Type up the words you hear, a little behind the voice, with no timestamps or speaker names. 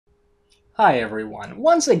Hi everyone.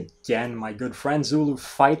 Once again, my good friend Zulu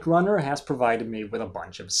Fight Runner has provided me with a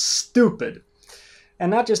bunch of stupid. And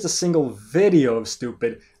not just a single video of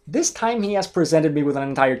stupid. This time he has presented me with an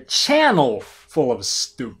entire channel full of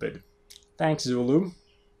stupid. Thanks, Zulu.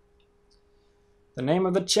 The name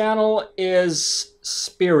of the channel is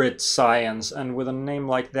Spirit Science, and with a name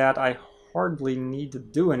like that, I hardly need to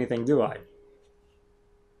do anything, do I?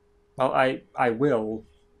 Well, I will.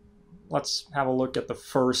 Let's have a look at the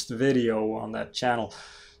first video on that channel.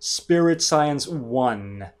 Spirit Science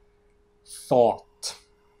 1. Thought.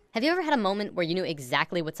 Have you ever had a moment where you knew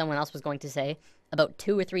exactly what someone else was going to say, about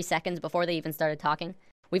 2 or 3 seconds before they even started talking?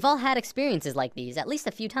 We've all had experiences like these, at least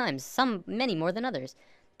a few times, some many more than others.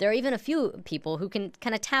 There are even a few people who can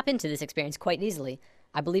kind of tap into this experience quite easily.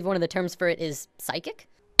 I believe one of the terms for it is psychic?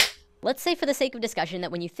 Let's say for the sake of discussion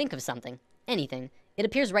that when you think of something, anything, it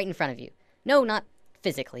appears right in front of you. No, not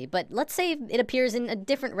physically, but let's say it appears in a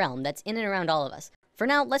different realm that's in and around all of us. For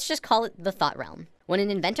now, let's just call it the thought realm. When an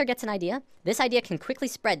inventor gets an idea, this idea can quickly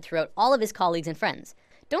spread throughout all of his colleagues and friends.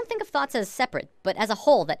 Don't think of thoughts as separate, but as a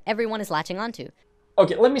whole that everyone is latching onto.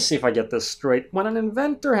 Okay, let me see if I get this straight. When an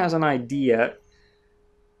inventor has an idea,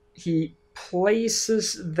 he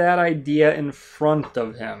places that idea in front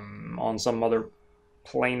of him on some other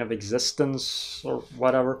plane of existence or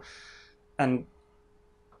whatever. And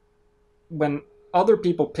when other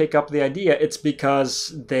people pick up the idea, it's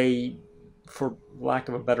because they, for lack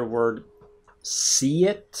of a better word, see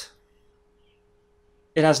it.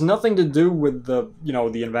 It has nothing to do with the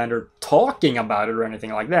inventor talking about it or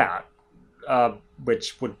anything like that,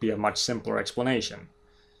 which would be a much simpler explanation.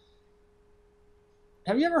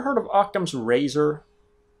 Have you ever heard of Occam's razor?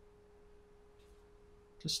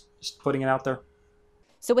 Just putting it out there.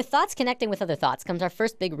 So with thoughts connecting with other thoughts comes our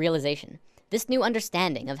first big realization. This new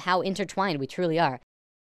understanding of how intertwined we truly are.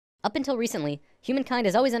 Up until recently, humankind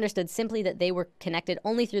has always understood simply that they were connected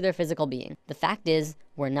only through their physical being. The fact is,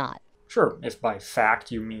 we're not. Sure, if by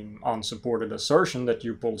fact you mean unsupported assertion that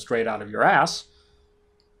you pulled straight out of your ass.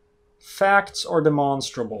 Facts are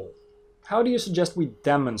demonstrable. How do you suggest we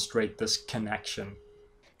demonstrate this connection?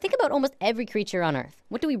 Think about almost every creature on Earth.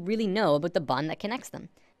 What do we really know about the bond that connects them?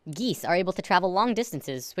 Geese are able to travel long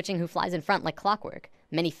distances, switching who flies in front like clockwork.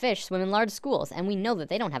 Many fish swim in large schools, and we know that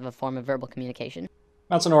they don't have a form of verbal communication.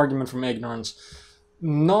 That's an argument from ignorance.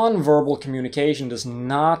 Non-verbal communication does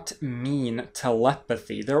not mean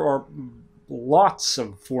telepathy. There are lots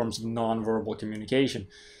of forms of non-verbal communication.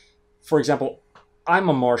 For example, I'm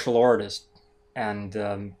a martial artist,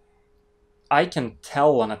 and I can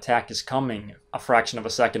tell an attack is coming a fraction of a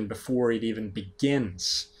second before it even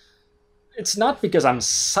begins. It's not because I'm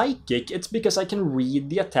psychic, it's because I can read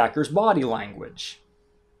the attacker's body language.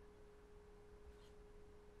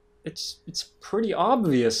 It's pretty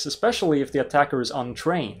obvious, especially if the attacker is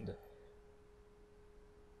untrained.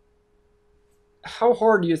 How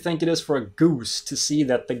hard do you think it is for a goose to see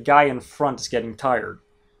that the guy in front is getting tired?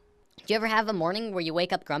 Do you ever have a morning where you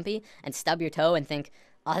wake up grumpy and stub your toe and think,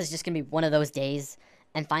 oh, this is just gonna be one of those days,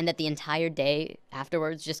 and find that the entire day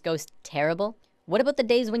afterwards just goes terrible? What about the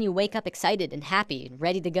days when you wake up excited and happy and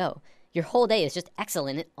ready to go? Your whole day is just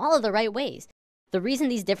excellent in all of the right ways. The reason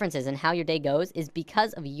these differences in how your day goes is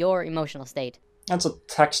because of your emotional state. That's a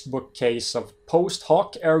textbook case of post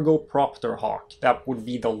hoc ergo propter hoc. That would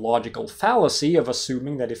be the logical fallacy of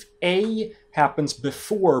assuming that if A happens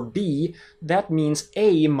before B, that means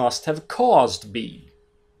A must have caused B.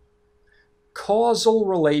 Causal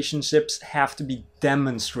relationships have to be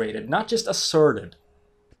demonstrated, not just asserted.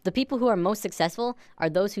 The people who are most successful are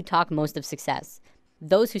those who talk most of success.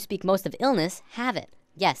 Those who speak most of illness have it.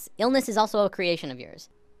 Yes, illness is also a creation of yours.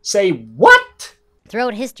 Say what?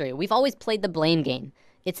 Throughout history, we've always played the blame game.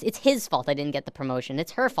 It's his fault I didn't get the promotion.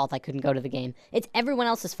 It's her fault I couldn't go to the game. It's everyone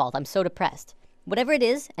else's fault I'm so depressed. Whatever it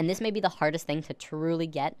is, and this may be the hardest thing to truly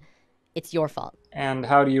get, it's your fault. And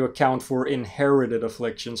how do you account for inherited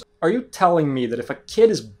afflictions? Are you telling me that if a kid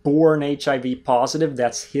is born HIV positive,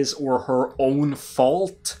 that's his or her own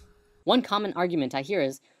fault? One common argument I hear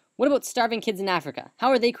is, what about starving kids in Africa? How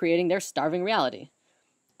are they creating their starving reality?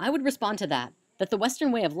 I would respond to that the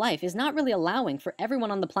Western way of life is not really allowing for everyone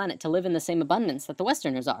on the planet to live in the same abundance that the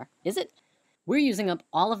Westerners are, is it? We're using up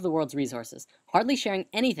all of the world's resources, hardly sharing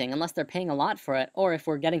anything unless they're paying a lot for it or if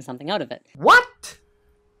we're getting something out of it. What?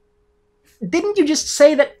 Didn't you just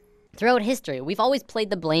say that? Throughout history, we've always played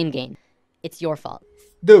the blame game. It's your fault.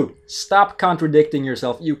 Dude, stop contradicting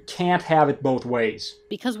yourself. You can't have it both ways.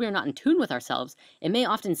 Because we are not in tune with ourselves, it may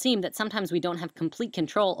often seem that sometimes we don't have complete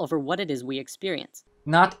control over what it is we experience.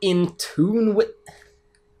 Not in tune with...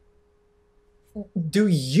 Do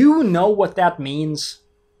you know what that means?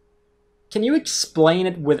 Can you explain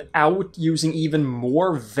it without using even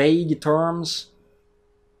more vague terms?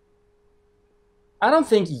 I don't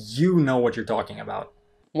think you know what you're talking about.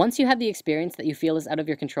 Once you have the experience that you feel is out of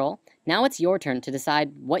your control, now it's your turn to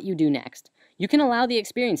decide what you do next. You can allow the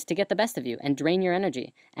experience to get the best of you and drain your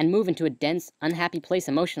energy, and move into a dense, unhappy place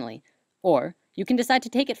emotionally. Or, you can decide to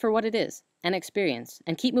take it for what it is, an experience,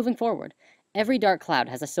 and keep moving forward. Every dark cloud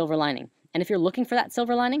has a silver lining, and if you're looking for that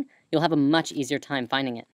silver lining, you'll have a much easier time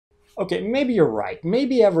finding it. Okay, maybe you're right.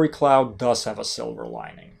 Maybe every cloud does have a silver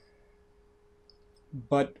lining.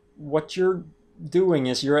 But what you're doing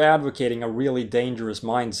is you're advocating a really dangerous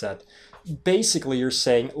mindset. Basically, you're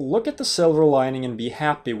saying, look at the silver lining and be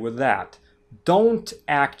happy with that. Don't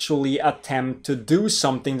actually attempt to do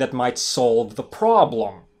something that might solve the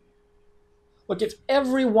problem. Look, if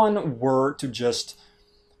everyone were to just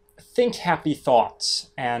think happy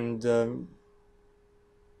thoughts and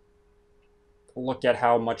look at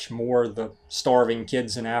how much more the starving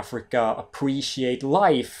kids in Africa appreciate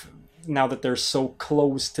life now that they're so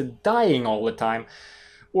close to dying all the time.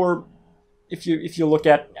 Or if you look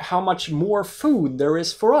at how much more food there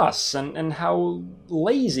is for us and how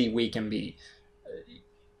lazy we can be.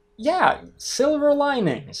 Yeah, silver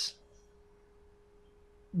linings.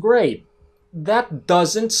 Great. That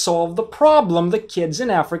doesn't solve the problem. The kids in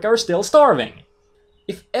Africa are still starving.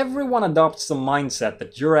 If everyone adopts the mindset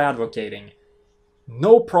that you're advocating,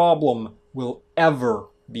 no problem will ever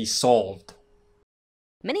be solved.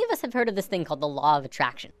 Many of us have heard of this thing called the law of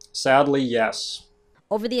attraction. Sadly, yes.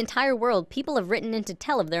 Over the entire world, people have written in to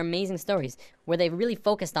tell of their amazing stories, where they've really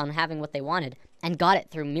focused on having what they wanted, and got it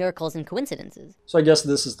through miracles and coincidences. So I guess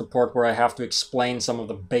this is the part where I have to explain some of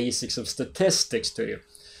the basics of statistics to you.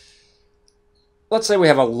 Let's say we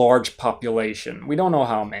have a large population. We don't know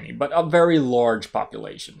how many, but a very large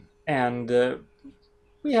population. And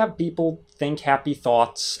we have people think happy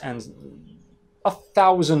thoughts, and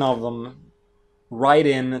 1,000 of them write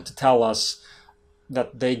in to tell us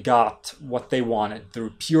that they got what they wanted through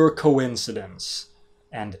pure coincidence.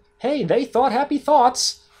 And hey, they thought happy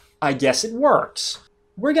thoughts. I guess it works.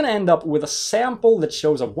 We're going to end up with a sample that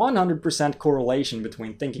shows a 100% correlation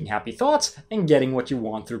between thinking happy thoughts and getting what you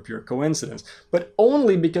want through pure coincidence. But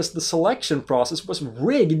only because the selection process was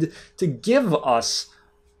rigged to give us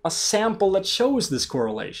a sample that shows this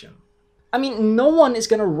correlation. I mean, no one is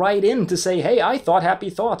going to write in to say, hey, I thought happy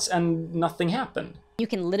thoughts and nothing happened. You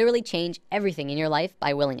can literally change everything in your life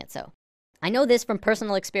by willing it so. I know this from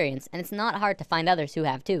personal experience, and it's not hard to find others who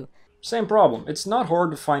have too. Same problem. It's not hard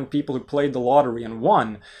to find people who played the lottery and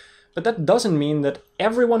won, but that doesn't mean that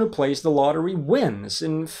everyone who plays the lottery wins.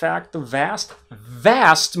 In fact, the vast,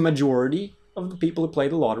 vast majority of the people who play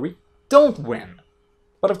the lottery don't win.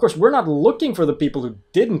 But of course, we're not looking for the people who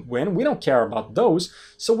didn't win. We don't care about those.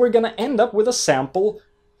 So we're going to end up with a sample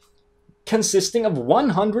consisting of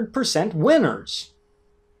 100% winners.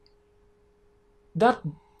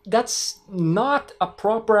 That's not a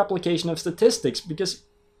proper application of statistics because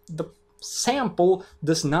the sample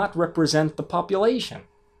does not represent the population.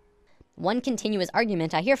 One continuous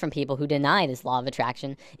argument I hear from people who deny this law of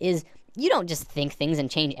attraction is, you don't just think things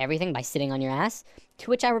and change everything by sitting on your ass. To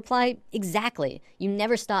which I reply, exactly. You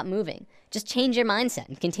never stop moving. Just change your mindset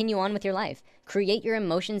and continue on with your life. Create your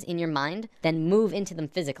emotions in your mind, then move into them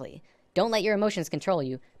physically. Don't let your emotions control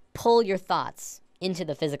you. Pull your thoughts into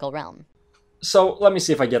the physical realm. So let me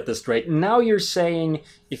see if I get this straight. Now you're saying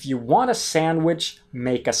if you want a sandwich,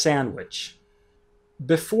 make a sandwich.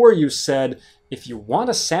 Before you said, if you want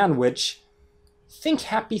a sandwich, think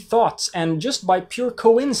happy thoughts, and just by pure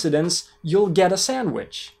coincidence, you'll get a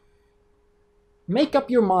sandwich. Make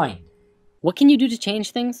up your mind. What can you do to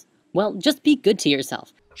change things? Well, just be good to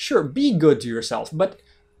yourself. Sure, be good to yourself, but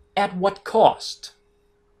at what cost?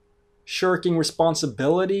 Shirking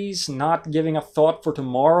responsibilities, not giving a thought for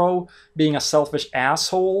tomorrow, being a selfish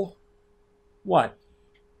asshole? What?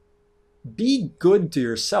 Be good to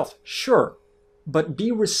yourself, sure, but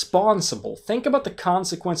be responsible. Think about the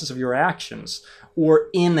consequences of your actions or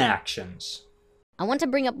inactions. I want to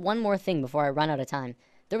bring up one more thing before I run out of time.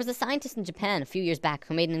 There was a scientist in Japan a few years back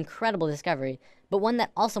who made an incredible discovery, but one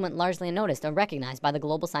that also went largely unnoticed or recognized by the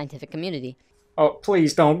global scientific community. Oh,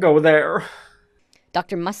 please don't go there.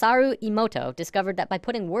 Dr. Masaru Emoto discovered that by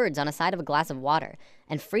putting words on a side of a glass of water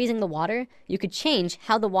and freezing the water, you could change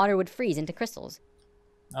how the water would freeze into crystals.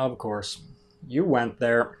 Of course. You went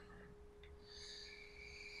there.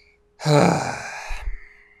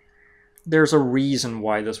 There's a reason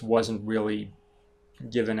why this wasn't really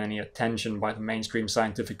given any attention by the mainstream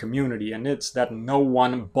scientific community, and it's that no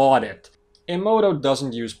one bought it. Emoto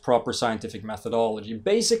doesn't use proper scientific methodology.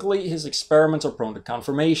 Basically, his experiments are prone to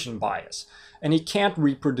confirmation bias, and he can't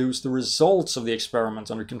reproduce the results of the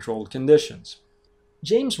experiments under controlled conditions.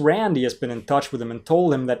 James Randi has been in touch with him and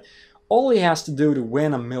told him that all he has to do to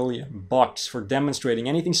win $1 million for demonstrating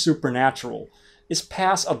anything supernatural is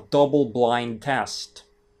pass a double-blind test.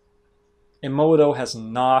 Emoto has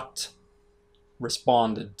not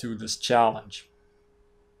responded to this challenge.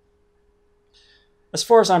 As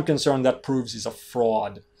far as I'm concerned, that proves he's a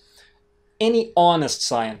fraud. Any honest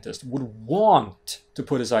scientist would want to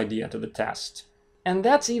put his idea to the test. And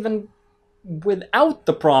that's even without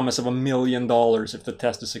the promise of $1 million if the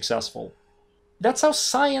test is successful. That's how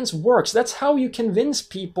science works. That's how you convince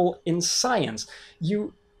people in science.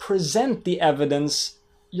 You present the evidence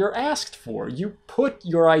you're asked for. You put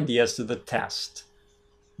your ideas to the test,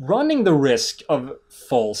 running the risk of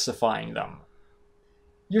falsifying them.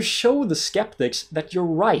 You show the skeptics that you're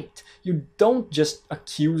right. You don't just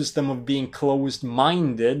accuse them of being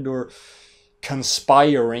closed-minded or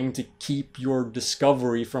conspiring to keep your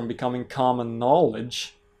discovery from becoming common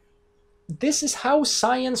knowledge. This is how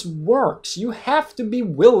science works. You have to be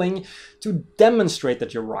willing to demonstrate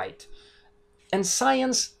that you're right. And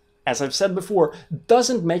science, as I've said before,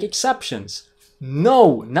 doesn't make exceptions.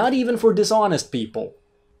 No, not even for dishonest people.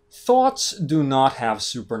 Thoughts do not have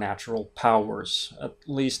supernatural powers, at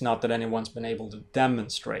least not that anyone's been able to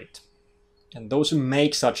demonstrate. And those who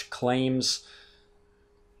make such claims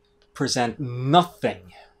present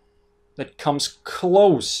nothing that comes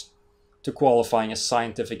close to qualifying as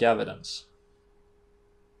scientific evidence.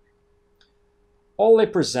 All they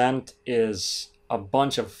present is a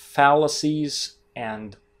bunch of fallacies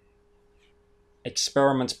and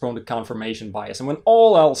experiments prone to confirmation bias, and when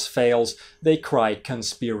all else fails, they cry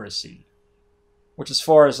conspiracy, which as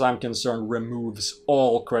far as I'm concerned removes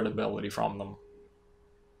all credibility from them.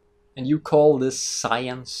 And you call this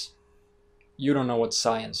science? You don't know what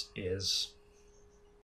science is.